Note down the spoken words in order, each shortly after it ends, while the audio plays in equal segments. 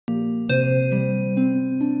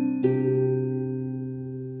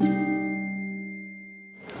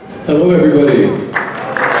Hello, everybody.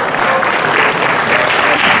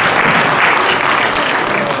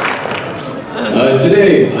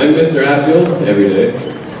 Today, I'm Mr. Hatfield, every day,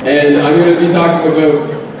 and I'm going to be talking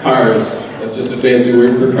about cars. That's just a fancy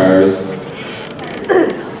word for cars.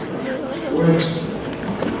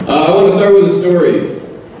 Works. I want to start with a story.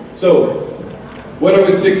 So, when I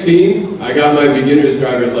was 16, I got my beginner's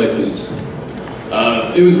driver's license.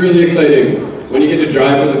 It was really exciting. When you get to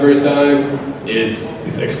drive for the first time, it's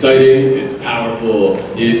exciting, it's powerful,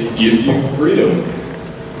 it gives you freedom.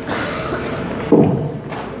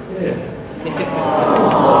 Yeah.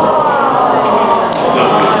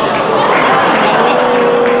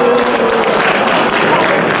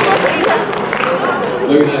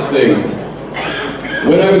 Look at that thing.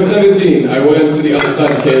 When I was 17, I went to the other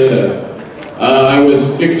side of Canada. I was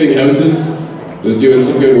fixing houses, was doing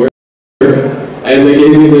some good work, and they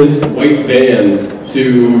gave me this white van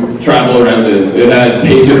to travel around in. It had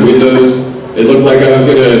painted windows. It looked like I was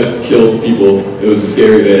going to kill some people. It was a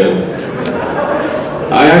scary van.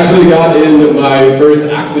 I actually got in my first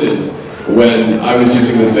accident when I was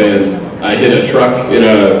using this van. I hit a truck in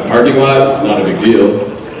a parking lot, not a big deal,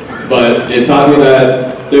 but it taught me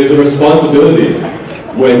that there's a responsibility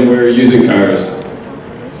when we're using cars.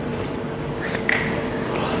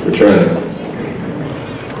 We're trying.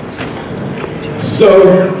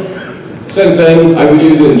 So, since then, I've been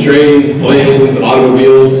using trains, planes,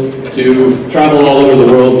 automobiles to travel all over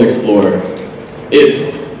the world and explore.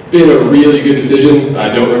 It's been a really good decision. I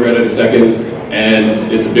don't regret it a second, and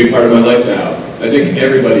it's a big part of my life now. I think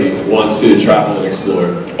everybody wants to travel and explore.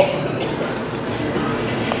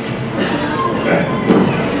 Okay.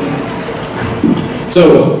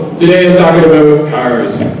 So, today I'm talking about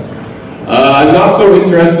cars. I'm not so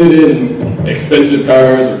interested in expensive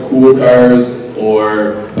cars or cool cars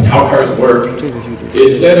or how cars work.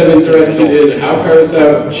 Instead, I'm interested in how cars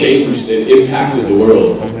have changed and impacted the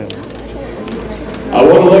world. I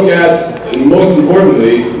want to look at, and most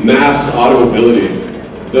importantly, mass automobility,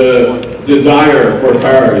 the desire for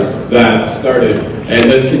cars that started and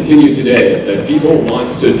has continued today, that people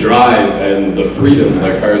want to drive and the freedom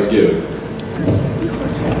that cars give.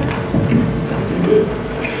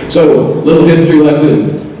 So, little history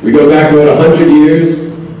lesson. We go back about 100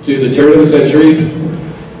 years to the turn of the century.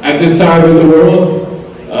 At this time in the world,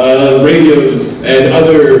 radios and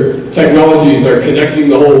other technologies are connecting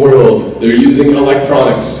the whole world. They're using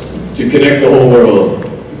electronics to connect the whole world.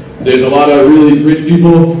 There's a lot of really rich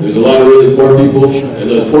people, there's a lot of really poor people, and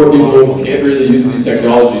those poor people can't really use these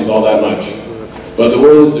technologies all that much. But the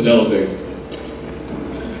world is developing.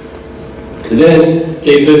 And then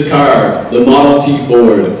came this car, the Model T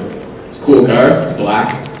Ford. It's a cool car, it's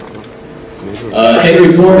black.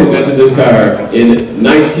 Henry Ford invented this car in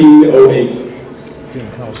 1908.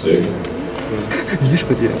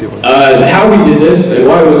 How he did this and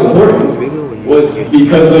why it was important was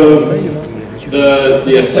because of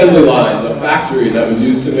the assembly line, the factory that was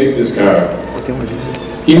used to make this car.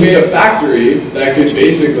 He made a factory that could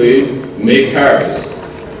basically make cars.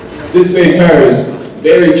 This made cars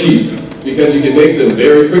very cheap because you could make them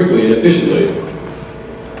very quickly and efficiently.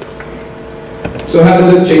 So how did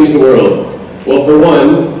this change the world? Well, for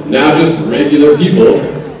one, now just regular people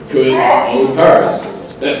could own cars.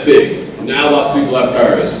 That's big. Now lots of people have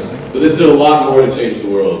cars. But this did a lot more to change the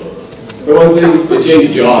world. For one thing, it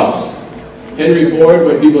changed jobs. Henry Ford,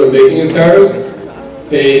 when people are making his cars,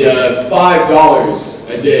 paid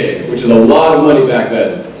 $5 a day, which is a lot of money back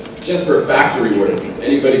then, just for factory work.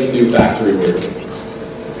 Anybody can do factory work.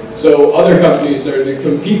 So other companies started to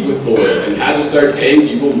compete with Ford and had to start paying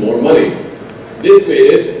people more money. This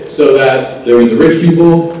made it so that there were the rich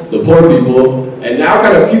people, the poor people, and now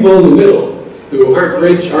kind of people in the middle who aren't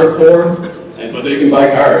rich, aren't poor, but they can buy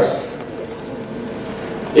cars.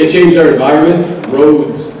 It changed our environment.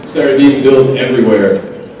 Roads started being built everywhere.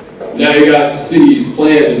 Now you got cities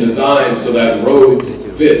planned and designed so that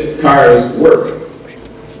roads fit, cars work.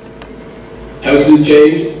 Houses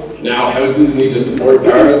changed. Now houses need to support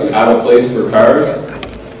cars and have a place for cars.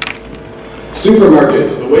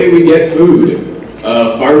 Supermarkets, the way we get food.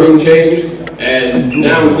 Farming changed, and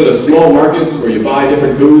now instead of small markets where you buy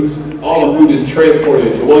different foods, all the food is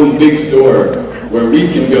transported to one big store where we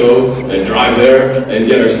can go and drive there and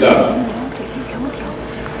get our stuff.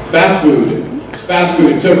 Fast food. Fast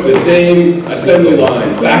food took the same assembly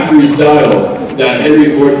line, factory style that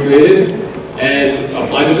Henry Ford created and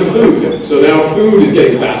applied it to food. So now food is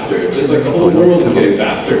getting faster, just like the whole world is getting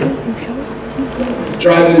faster.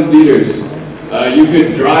 Drive-in theaters. You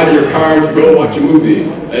could drive your car to go watch a movie,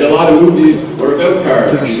 and a lot of movies were about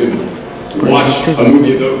cars. You could watch a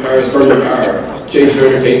movie about cars from your car, change your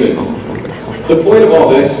entertainment. The point of all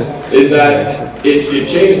this is that it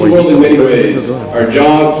changed the world in many ways. Our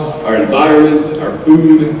jobs, our environment, our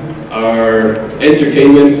food, our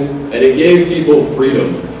entertainment, and it gave people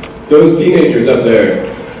freedom. Those teenagers up there,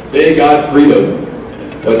 they got freedom.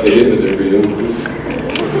 What they did with their freedom.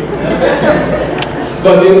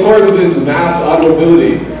 But the importance is mass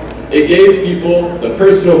automobility. It gave people the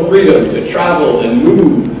personal freedom to travel and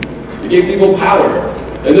move. It gave people power.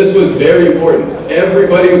 And this was very important.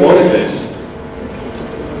 Everybody wanted this.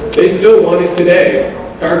 They still want it today.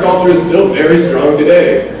 Car culture is still very strong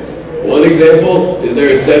today. One example is there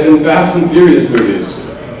are 7 Fast and Furious movies.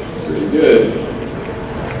 Pretty good.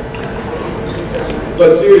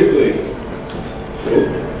 But seriously,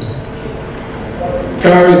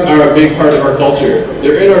 cars are a big part of our culture.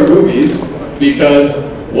 They're in our movies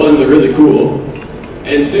because, 1, they're really cool,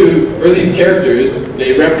 and 2, for these characters,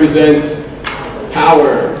 they represent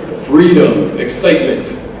power, freedom,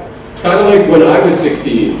 excitement. Kind of like when I was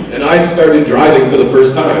 16 and I started driving for the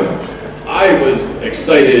first time. I was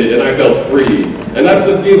excited and I felt free. And that's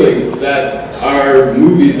the feeling that our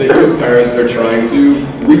movies that use cars are trying to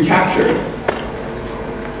recapture.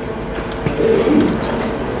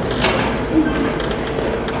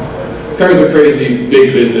 Cars are crazy,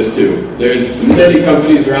 big business too. There's many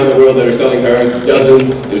companies around the world that are selling cars,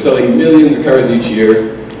 dozens. They're selling millions of cars each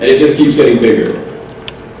year, and it just keeps getting bigger.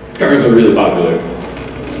 Cars are really popular.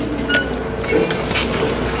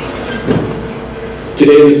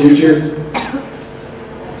 Today in the future,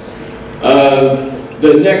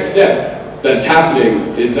 the next step that's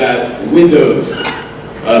happening is that Windows,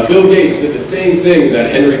 Bill Gates did the same thing that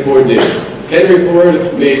Henry Ford did. Henry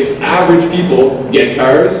Ford made average people get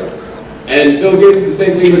cars, and Bill Gates did the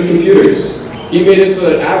same thing with computers. He made it so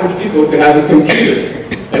that average people could have a computer.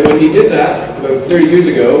 And when he did that, about 30 years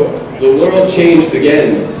ago, the world changed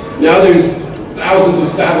again. Now there's thousands of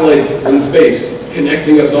satellites in space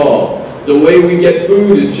connecting us all. The way we get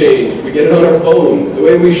food has changed. We get it on our phone. The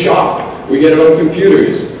way we shop, we get it on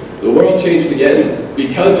computers. The world changed again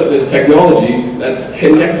because of this technology that's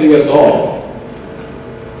connecting us all.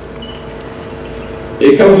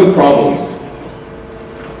 It comes with problems.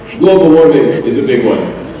 Global warming is a big one.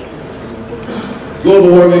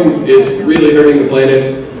 Global warming is really hurting the planet,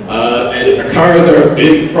 and cars are a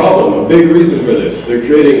big problem, a big reason for this. They're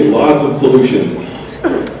creating lots of pollution.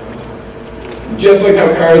 Just like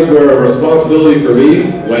how cars were a responsibility for me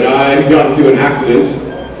when I got into an accident,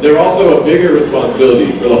 they're also a bigger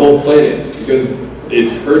responsibility for the whole planet because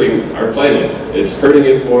it's hurting our planet. It's hurting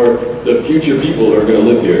it for the future people who are going to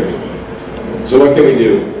live here. So what can we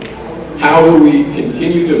do? How will we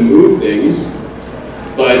continue to move things,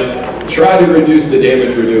 but try to reduce the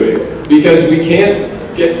damage we're doing? Because we can't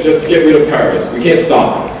just get rid of cars. We can't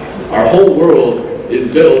stop. Our whole world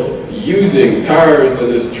is built using cars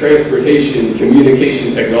and this transportation,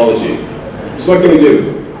 communication technology. So what can we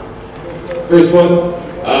do? First one,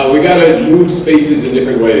 we gotta move spaces in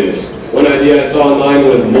different ways. One idea I saw online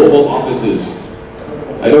was mobile offices.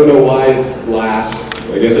 I don't know why it's glass.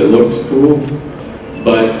 I guess it looks cool,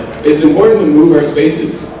 but it's important to move our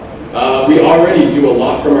spaces. We already do a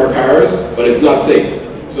lot from our cars, but it's not safe.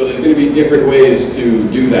 So there's going to be different ways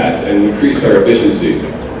to do that and increase our efficiency.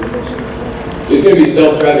 There's going to be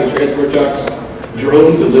self-driving transport trucks,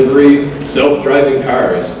 drone delivery, self-driving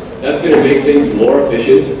cars. That's going to make things more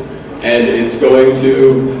efficient, and it's going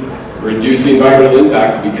to reduce the environmental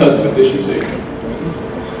impact because of efficiency.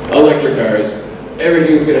 Electric cars.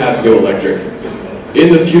 Everything's going to have to go electric.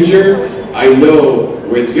 In the future, I know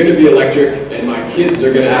where it's going to be electric, and my kids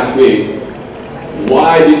are going to ask me,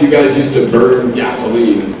 why did you guys used to burn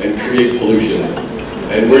gasoline and create pollution?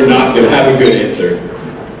 And we're not going to have a good answer.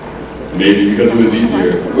 Maybe because it was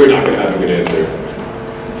easier. We're not going to have a good answer.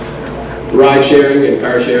 Ride sharing and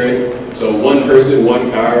car sharing. So one person,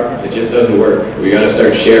 one car, it just doesn't work. We got to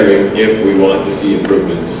start sharing if we want to see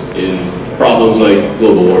improvements in problems like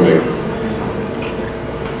global warming.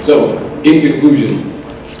 So, in conclusion,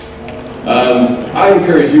 I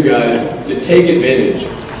encourage you guys to take advantage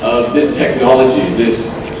of this technology,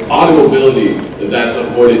 this automobility that's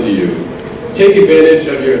afforded to you. Take advantage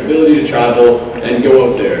of your ability to travel and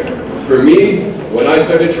go out there. For me, when I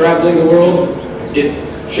started traveling the world, it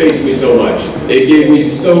changed me so much. It gave me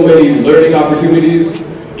so many learning opportunities.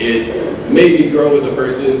 It made me grow as a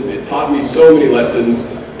person. It taught me so many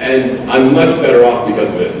lessons, and I'm much better off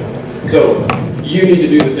because of it. So, you need to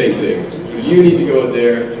do the same thing. You need to go out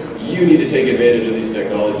there. You need to take advantage of these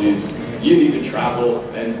technologies. You need to travel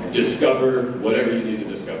and discover whatever you need to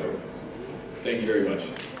discover. Thank you very much.